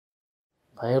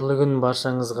Қайырлы күн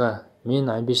баршаңызға. Мен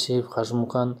Айбешев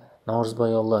Қажымқан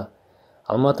Наурызбайұлы.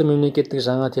 Алматы мемлекеттік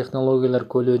жаңа технологиялар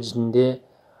колледжінде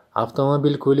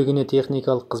автомобиль көлігіне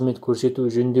техникалық қызмет көрсету,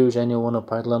 жөндеу және оны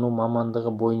пайдалану мамандығы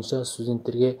бойынша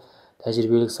студенттерге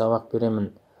тәжірибелік сабақ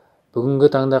беремін. Бүгінгі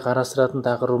таңда қарастыратын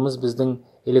тақырыбымыз біздің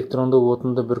электронды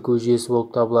отынды бүрку жүйесі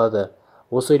болып табылады.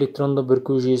 Осы электронды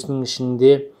бүрку жүйесінің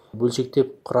ішінде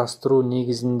бөлшектеп құрастыру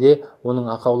негізінде оның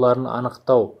ақауларын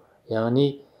анықтау, яғни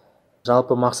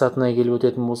жалпы мақсатына келіп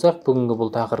өтетін болсақ, бүгінгі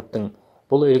бұл тақырыптың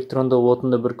бұл электронды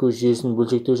отынды бүрку жүйесін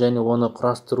бөлшектеу және оны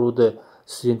құрастыруды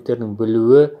студенттердің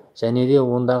білуі және де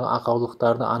ондағы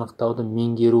ақаулықтарды анықтауды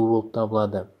меңгеру болып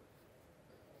табылады.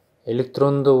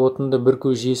 Электронды отынды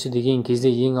бүрку жүйесі деген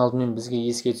кезде ең алдымен бізге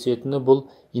еске түсетіні бұл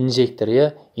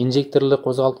инжектор. Инжекторлы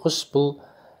қозғалтқыш бұл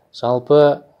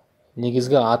жалпы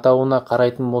негізгі атауына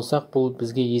қарайтын болсақ, бұл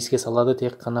бізге еске салады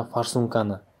тек қана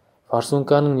форсунканы.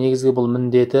 Форсунканың негізгі бұл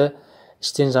міндеті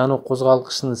іштен жану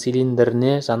қозғалтқышының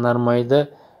цилиндріне жанармайды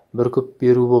бүркіп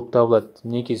беру болып табылады.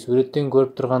 Мінекей суреттен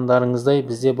көріп тұрғандарыңыздай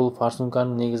бізде бұл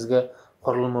форсунканың негізгі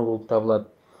құрылымы болып табылады.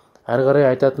 Әрі қарай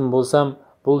айтатын болсам,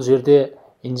 бұл жерде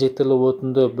инжекторлы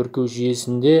отынды бүрку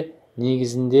жүйесінде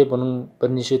негізінде бұның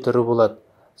бірнеше түрі болады.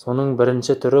 Соның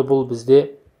бірінші түрі бұл бізде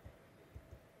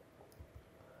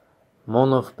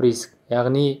моновприск,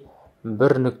 яғни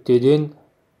бір нүктеден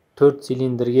 4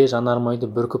 цилиндрге жанармайды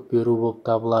бүркіп беру болып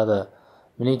табылады.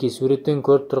 Мінекей суреттен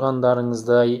көріп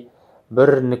тұрғандарыңыздай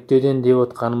бір нүктеден деп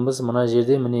отқанымыз мына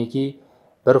жерде мінекей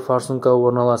бір форсунка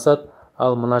орналасады,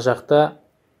 ал мына жақта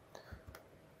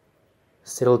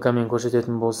стрелкамен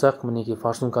көрсететін болсақ, мінекей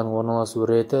форсунканың орналасу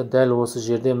реті дәл осы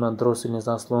жерде мына дроссельный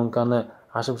заслонканы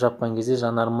ашып жапқан кезде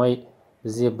жанармай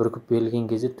бізде бүркіп берілген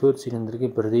кезде 4 цилиндрге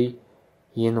бірдей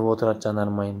еніп отырады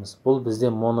жанармайымыз. Бұл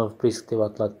бізде моновприск деп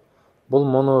аталады. Бұл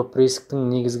моновприсктің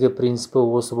негізгі принципі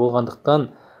осы болғандықтан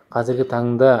қазіргі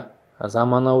таңда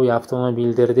заманауи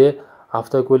автомобильдерде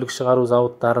автокөлік шығару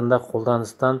зауыттарында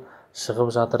қолданыстан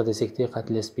шығып жатыр десек те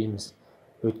қателеспейміз.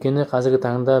 Өйткені қазіргі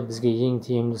таңда бізге ең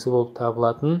тиімдісі болып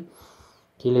табылатын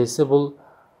келесі бұл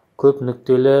көп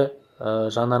нүктелі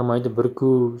жанармайды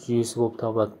бүрку жүйесі болып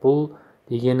табылады. Бұл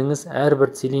дегеніңіз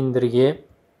әрбір цилиндрге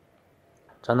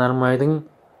жанармайдың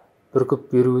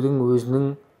бүркіп берудің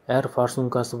өзінің әр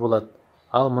форсункасы болады.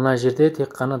 Ал мына жерде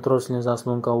тек қана дроссельный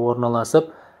заслонка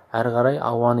орналасып, әрі қарай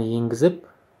ауаны енгізіп,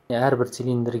 әрбір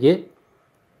цилиндрге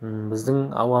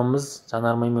біздің ауамыз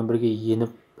жанармаймен бірге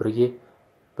еніп, бірге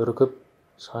бүркіп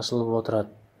шашылып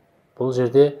отырады. Бұл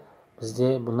жерде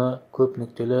бізде бұны көп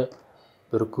нүктелі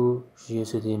бүрку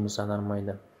жүйесі дейміз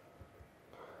жанармайды.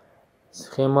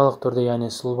 Схемалық түрде,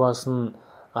 яғни сұлбасын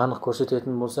анық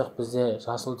көрсететін болсақ, бізде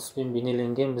жасыл түспен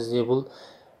бейнеленген, бізде бұл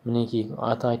мінекей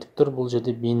аты айтып тұр, бұл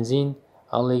жерде бензин,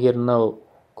 ал егер мынау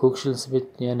көкшіл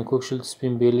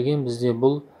түспен берілген, бізде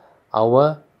бұл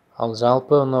ауа, ал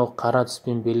жалпы мынау қара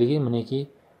түспен берілген, мінекей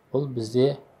бұл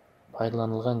бізде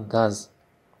пайдаланылған газ.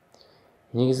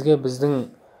 Негізгі біздің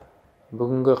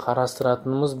бүгінгі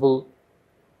қарастыратынымыз бұл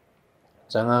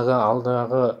жаңағы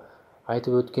алдағы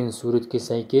айтып өткен суретке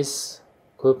сәйкес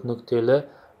көп нүктелі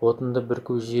отынды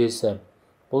бүрку жүйесі.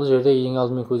 Бұл жерде ең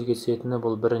алдымен көзге түсетіні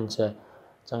бұл бірінші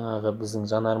жаңағы біздің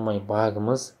жанармай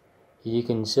багымыз,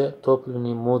 екінші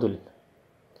топливный модуль.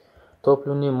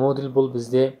 Топливный модуль бұл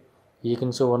бізде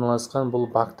екінші орналасқан, бұл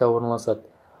бакта орналасады.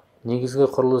 Негізгі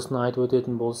құрылысын айтып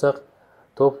өтетін болсақ,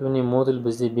 топливный модуль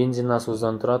бізде бензин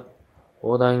насоздан тұрады.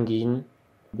 Одан кейін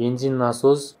бензин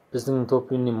насоз біздің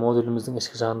топливный модуліміздің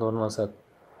ішкі жағында орналасады.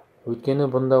 Өйткені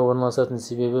бұнда орналасатын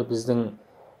себебі біздің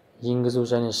енгізу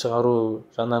және шығару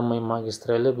жанармай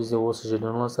магистралі бізде осы жерде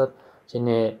орналасады,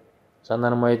 және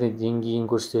жанармайды деңгейін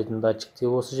көрсететін датчик те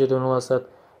осы жерде орналасады,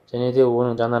 және де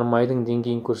оның жанармайдың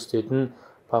деңгейін көрсететін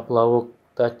поплавок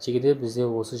датчигі де бізде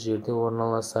осы жерде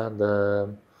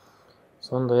орналасады.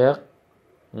 Сондай-ақ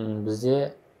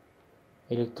бізде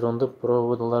электронды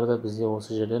проводаларда бізде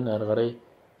осы жерден әрі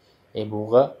қарай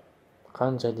буға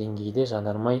қанша деңгейде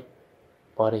жанармай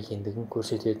бар екендігін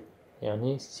көрсетеді,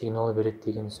 яғни сигнал береді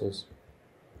деген сөз.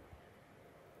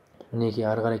 Мінекей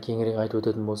әрі қарай кеңірек айтып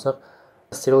өтетін болсақ,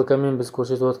 стрелкамен біз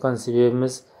көрсетіп отқан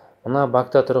себебіміз мына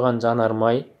бакта тұрған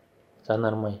жанармай,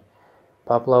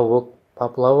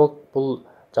 поплавок бұл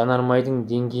жанармайдың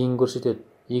деңгейін көрсетеді.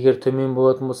 Егер төмен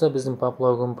болатын болса, біздің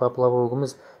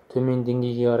поплавогымыз төмен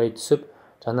деңгейге қарай түсіп,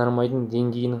 жанармайдың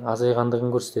деңгейінің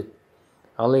азайғандығын көрсетеді.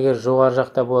 Ал егер жоғары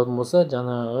жақта болатын болса,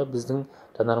 жаңағы біздің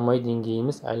жанармай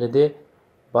деңгейіміз әлі де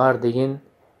бар деген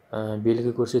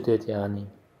белгі көрсетеді, яғни.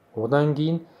 Одан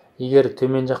кейін, егер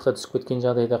төмен жақта түсіп кеткен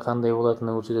жағдайда қандай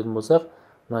болатынын көрсететін болсақ,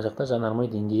 мына жақта жанармай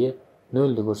деңгейі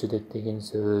 0-ді көрсетеді деген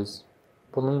сөз.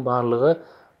 Бұның барлығы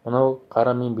мынау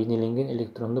қарамен бейнеленген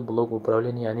электронды блок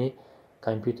управление, яғни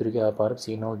компьютерге апарып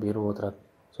сигнал беріп отырады.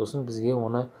 Сосын бізге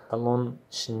оны салон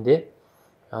ішінде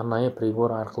арнайы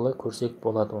прибор арқылы көрсек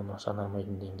болады оны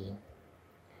жанармайдың деңгейін.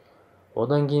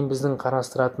 Одан кейін біздің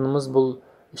қарастыратынымыз бұл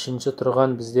үшінші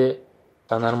тұрған бізде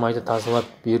жанармайды тазалап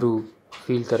беру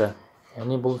фильтрі.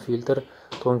 Яғни бұл фильтр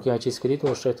тонкий очистка дейді.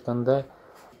 Орысша айтқанда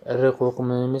ірі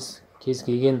қоқымнан емес, кез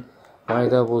келген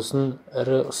майда болсын,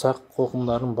 ірі ұсақ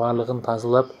қоқымдардың барлығын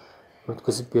тазалап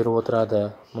өткізіп беріп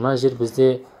отырады. Мына жер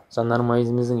бізде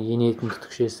жанармайымыздың енетін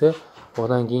түтікшесі,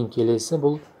 одан кейін келесі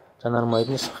бұл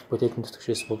жанармайдың шығып кететін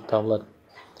түтікшесі болып табылады.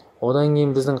 Одан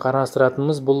кейін біздің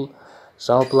қарастыратынымыз бұл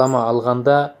жалпылама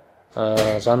алғанда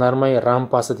жанармай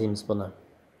рампасы дейміз бұны.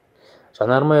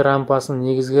 Жанармай рампасының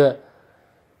негізгі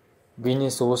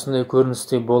бейнесі осындай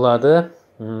көріністе болады.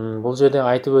 Бұл жерде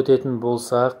айтып өтетін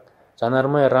болсақ,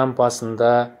 жанармай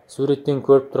рампасында суреттен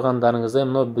көріп тұрғандарыңыздай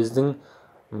мынау біздің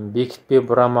бекітпе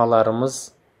бұрамаларымыз,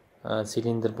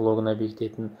 цилиндр блогына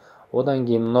бекітетін. Одан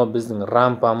кейін мынау біздің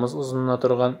рампамыз ұзынына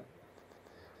тұрған.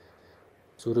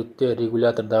 Суретте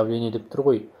регулятор давление деп тұр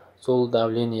ғой. Сол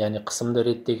давление, яғни қысымды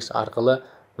реттегіш арқылы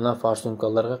мына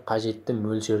форсункаларға қажетті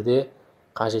мөлшерде,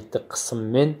 қажетті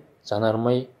қысыммен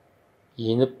жанармай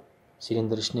еніп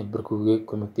цилиндр ішіне бүркуге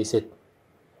көмектеседі.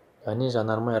 Яғни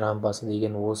жанармай рампасы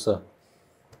деген осы.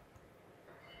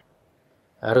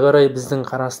 Әрі қарай біздің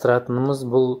қарастыратынымыз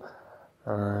бұл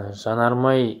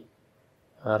жанармай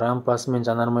рампасы мен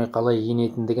жанармай қалай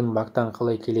енетіндігін, бактан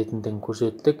қалай келетіндігін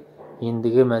көрсеттік.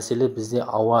 Ендігі мәселе бізде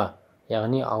ауа,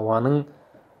 яғни ауаның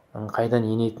қайдан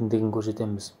енетіндігін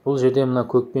көрсетеміз. Бұл жерде мына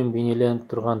көкпен бейнеленіп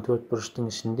тұрған төрт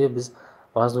бұрыштың ішінде біз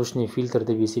воздушный фильтр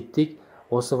деп есептейік.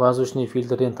 Осы воздушный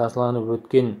фильтрден тазаланып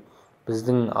өткен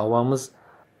біздің ауамыз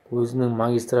өзінің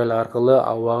магистраль арқылы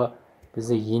ауаға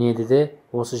бізде енеді де,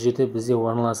 осы жерде бізде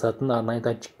орналасатын арнайы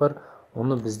датчик бар.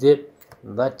 Оны бізде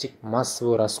датчик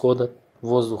массового расхода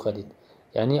воздуха дейді.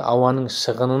 Яғни ауаның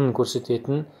шығынын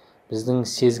көрсететін біздің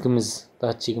сезгіміз,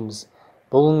 датчигіміз.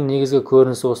 Бұл негізгі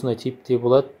көрінісі осындай типте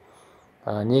болады.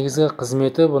 Негізгі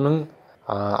қызметі бұның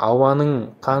ауаның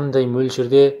қандай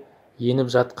мөлшерде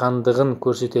еніп жатқандығын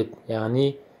көрсетеді.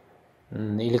 Яғни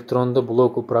электронды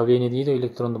блок управление дейді,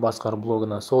 электронды басқару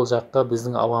блогына. Сол жаққа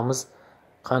біздің ауамыз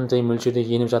қандай мөлшерде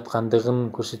еніп жатқандығын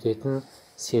көрсететін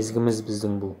сезгіміз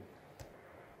біздің бұл.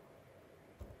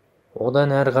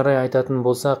 Одан әрі қарай айтатын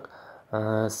болсақ,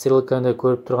 ссылкада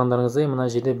көріп тұрғандарыңыздай мына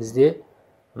жерде бізде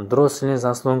дроссельный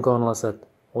заслонка орналасады.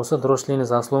 Осы дроссельный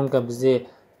заслонка бізде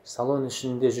салон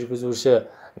ішінде жүргізуші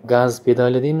газ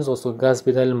педалі дейміз. Осы газ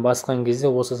педалін басқан кезде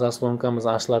осы заслонкамыз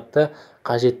ашылады да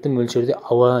қажетті мөлшерде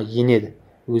ауа енеді.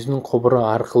 Өзінің құбыры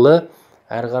арқылы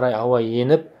әрі қарай ауа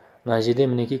еніп, мына жерде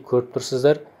мінекей көріп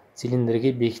тұрсыздар,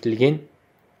 цилиндрге бекітілген,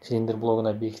 цилиндр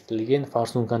блогына бекітілген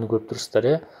форсунканы көріп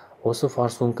тұрсыздар. Осы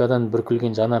форсункадан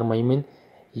бүркілген жанармаймен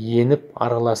еніп,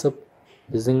 араласып,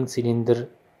 біздің цилиндр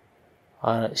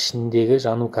ішіндегі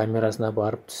жану камерасына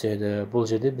барып түседі. Бұл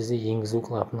жерде бізде енгізу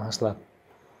клапаны ашылады.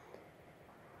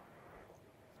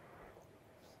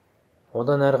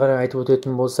 Одан әрі қарай айтып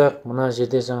өтетін болсақ, мына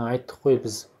жерде жаңа айттық қой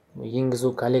біз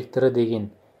енгізу коллекторы деген.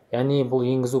 Яғни бұл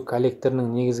енгізу коллекторының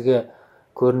негізгі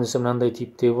көрінісі мынандай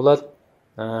типте болады.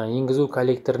 Енгізу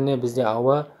коллекторына бізде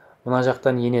ауа мына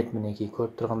жақтан енеді, мінекей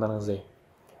көріп тұрғандарыңыздай.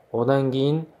 Одан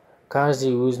кейін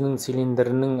каждый өзінің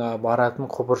цилиндрінің баратын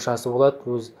құбыршасы болады.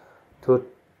 Өз төрт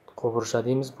құбырша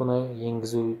дейміз бұны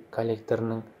енгізу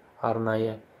коллекторының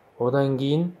арнайы. Одан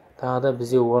кейін тағы да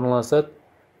бізде орналасады.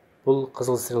 Бұл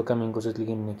қызыл стрелкамен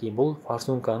көрсетілген мінекей. Бұл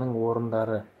форсунканың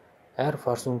орындары. Әр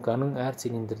форсунканың әр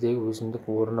цилиндрдегі өзіндік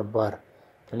орны бар.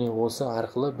 Және осы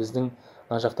арқылы біздің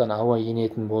мына жақтан ауа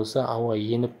енетін болса, ауа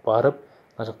еніп барып,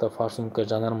 мына жақта форсунка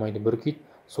жанармайды бүркейді.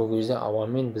 Сол кезде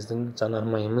ауамен біздің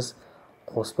жанармайымыз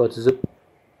қоспа түзіп,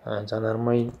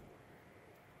 жанармай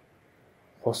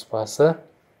қоспасы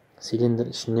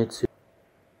цилиндр ішіне түседі.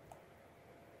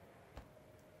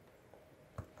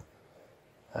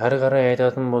 Әрі қарай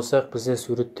айтатын болсақ, бізде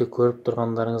суретте көріп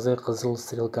тұрғандарыңыздай қызыл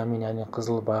стрелкамен, яғни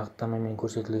қызыл бағыттамамен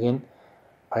көрсетілген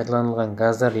пайдаланылған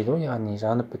газдар дейді ғой, яғни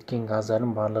жанып біткен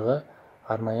газдардың барлығы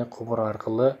арнайы құбыр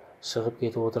арқылы шығып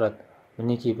кетіп отырады.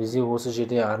 Мінекей бізде осы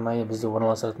жерде арнайы бізде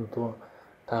орналасатын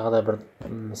тағы да бір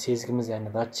сезгіміз,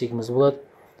 яғни датчигіміз болады.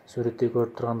 Суретте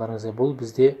көріп тұрғандарыңыздай бұл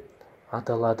бізде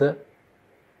аталады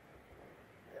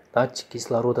датчик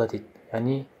кислорода дейді.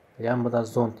 Яғни лямбда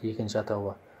зонд екінші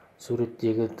атауы.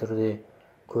 Суреттегі түрде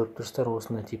көріп тұрсыздар,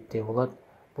 осындай типте болады.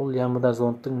 Бұл лямбда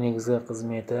зондтың негізгі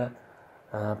қызметі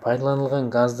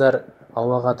пайдаланылған газдар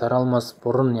ауаға таралмас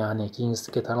бұрын, яғни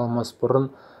кеңістікке таралмас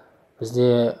бұрын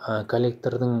бізде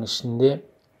коллектордың ішінде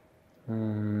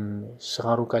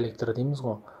шығару коллекторы дейміз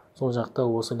ғой, сол жақта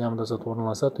осы лямбда зат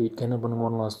орналасады. Өйткені бұның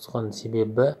орналасқан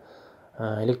себебі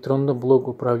электронды блок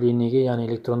управлениеге, яғни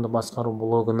электронды басқару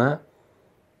блогына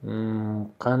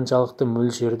қаншалықты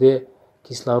мөлшерде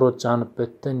кислород жанып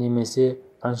бітті, немесе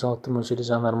қаншалықты мөлшерде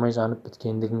жанармай жанып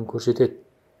біткендігін көрсетеді.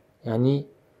 Яғни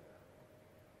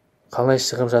қалай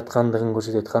шығып жатқандығын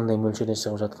көрсетеді, қандай мөлшерде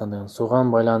шығып жатқандығын. Соған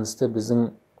байланысты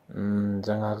біздің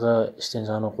жаңағы іштен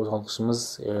жану қозғалтқышымыз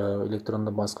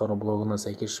электронды басқару блогына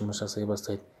сәйкес жұмыс жасай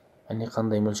бастайды. Яғни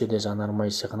қандай мөлшерде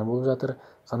жанармай шығыны болып жатыр,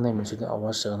 қандай мөлшерде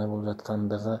ауа шығыны болып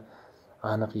жатқандығы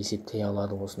анық есептей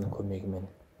алады осының көмегімен.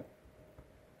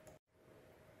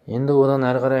 Енді одан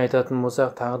әрі қарай айтатын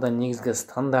болсақ, тағы да негізгі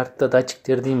стандартты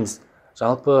датчиктер дейміз.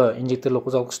 Жалпы инжекторлы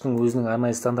қозғалтқыштың өзінің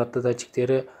арнайы стандартты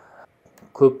датчиктері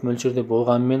көп мөлшерде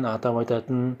болғанымен, атап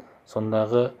айтатын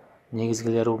сондағы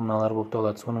негізгілері мыналар болып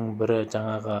табылады. Соның бірі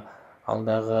жаңағы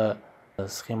алдағы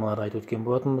схемаларды айтып өткен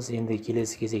болатынбыз. Енді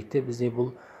келесі кезекте бізде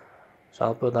бұл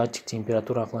жалпы датчик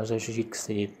температура охлаждающий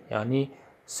жидкости дейді. Яғни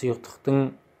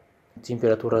сұйықтықтың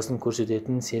температурасын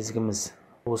көрсететін сезгіміз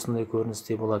осындай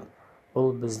көріністе болады.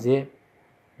 Бұл бізде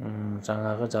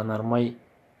жаңағы жанармай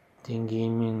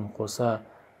деңгейімен қоса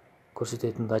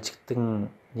көрсететін датчиктің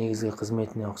негізгі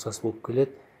қызметіне ұқсас болып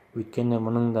келеді. Өйткені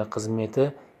мұның да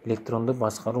қызметі электронды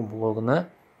басқару блогына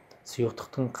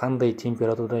сұйықтықтың қандай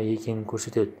температурада екенін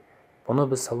көрсетеді. Бұны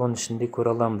біз салон ішінде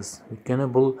көре аламыз.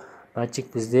 Өйткені бұл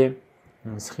датчик бізде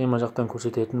схема жақтан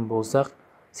көрсететін болсақ,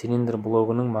 цилиндр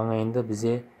блогының маңайында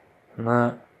бізде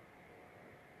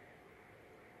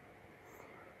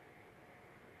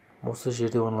осы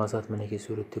жерде орналасады. Мінекей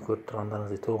суретте көріп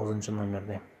тұрғандарыңыздай 9-шы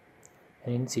номерде.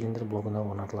 Яғни цилиндр блогына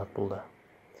орнатылады бұл да.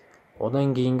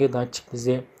 Одан кейінгі датчик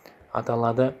бізде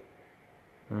аталады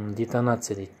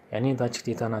детонация дейді. Яғни датчик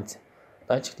детонация.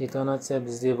 Датчик детонация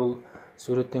бізде бұл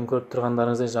суреттен көріп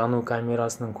тұрғандарыңыздай жану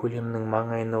камерасының көлемінің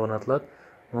маңайында орнатылады.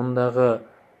 Мұндағы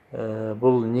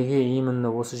бұл неге именно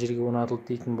осы жерге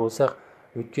орнатылды дейтін болсақ,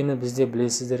 өйткені бізде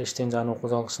білесіздер, іштен жану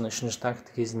қозғалтқышының 3-ші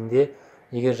такті кезінде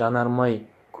егер жанармай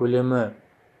көлемі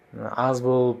аз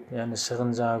болып, яғни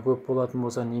шығын жағы көп болатын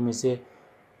болса, немесе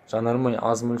жанармай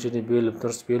аз мөлшерде беріліп,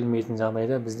 дұрыс берілмейтін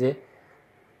жағдайда бізде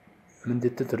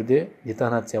міндетті түрде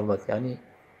детонация болады. Яғни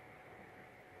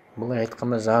бұлай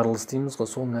айтқанда жарылыс дейміз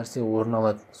ғой, сол нәрсе орын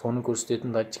алады. Соны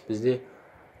көрсететін датчик бізде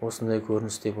осындай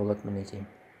көріністе болады. Мінекей.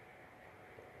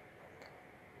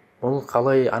 Бұл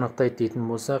қалай анықтайды дейтін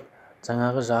болсақ,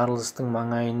 жаңағы жарылыстың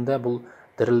маңайында бұл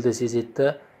дірілді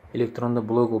сезетті электронды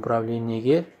блок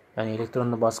управлениеге, яғни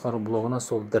электронды басқару блогына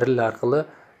сол діріл арқылы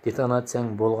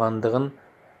детонацияның болғандығын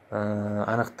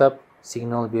анықтап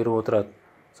сигнал беріп отырады.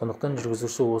 Сондықтан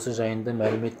жүргізуші осы жайында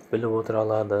мәлімет біліп отыра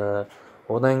алады.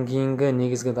 Одан кейінгі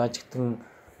негізгі датчиктің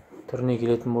түріне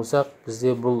келетін болсақ,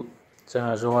 бізде бұл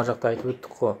жаңа жоғары жақта айтып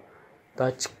өттік қой,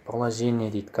 датчик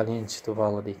положение дейді, коленчатый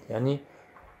валы дейді. Яғни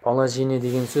положение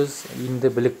деген сөз енді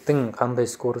біліктің қандай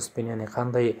скоростьпен, яғни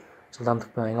қандай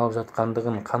жылдамдықпен айналып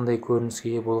жатқандығын, қандай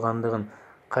көрініске болғандығын,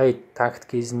 қай такт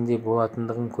кезінде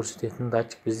болатындығын көрсететін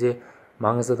датчик бізде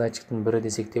маңызды датчиктің бірі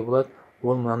десек те болады.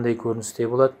 Ол мынандай көріністе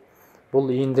болады. Бұл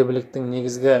енді біліктің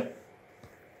негізгі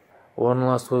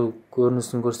орналасу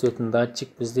көрінісін көрсететін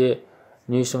датчик бізде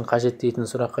не үшін қажет дейтін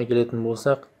сұраққа келетін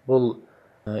болсақ, бұл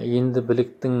енді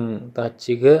біліктің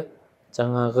датчигі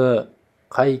жаңағы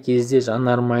қай кезде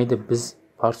жанармайды біз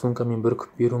форсункамен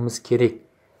бүркіп беруіміз керек.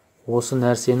 Осы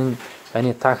нәрсенің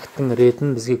және такттың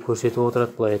ретін бізге көрсетіп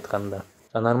отырады. Былай айтқанда,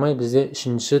 жанармай бізде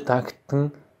 3-ші такттың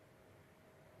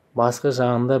басқы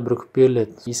жағында бүркіп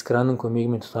беріледі. Искраның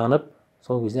көмегімен тұтанып,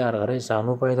 сол кезде ары қарай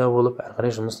жану пайда болып, ары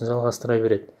қарай жұмысын жалғастыра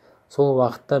береді. Сол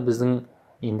уақытта біздің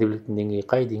енді біліктің деңгейі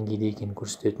қай деңгейде екенін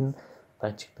көрсететін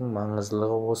датчиктің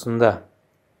маңыздылығы осында.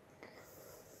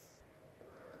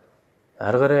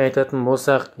 Ары қарай айтатын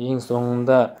болсақ, ең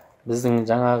соңында біздің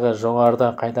жаңағы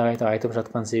жоғарыда қайта-қайта айтып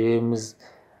жатқан себебіміз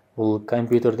бұл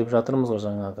компьютер деп жатырмыз ғой,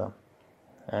 жаңағы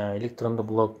электронды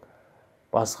блок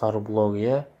басқару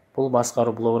блогы. Бұл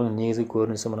басқару блогының негізгі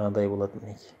көрінісі мынадай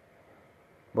болады.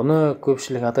 Бұны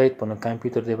көпшілік атайды, бұны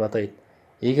компьютер деп атайды.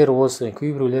 Егер осы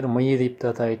кейбіреулер миы деп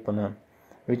те атайды бұны.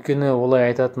 Өйткені олай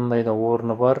айтатындай да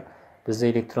орны бар.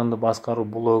 Бізде электронды басқару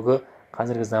блогы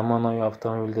қазіргі заманауи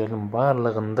автомобильдердің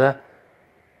барлығында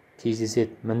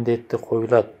кездеседі, міндетті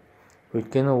қойылады.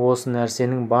 Өйткені осы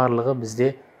нәрсенің барлығы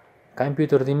бізде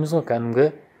компьютер дейміз ғой,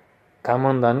 кәдімгі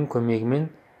команданың көмегімен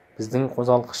біздің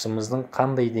қозғалтқышымыздың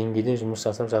қандай деңгейде жұмыс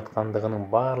жасап жатқандығының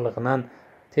барлығынан,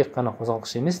 тек қана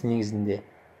қозғалтқыш емес, негізінде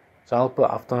жалпы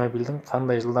автомобильдің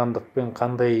қандай жылдамдықпен,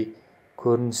 қандай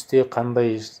көріністе,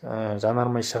 қандай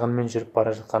жанармай шығынмен жүріп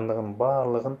бара жатқандығының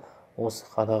барлығын осы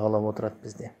қадағалап отырады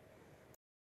бізде.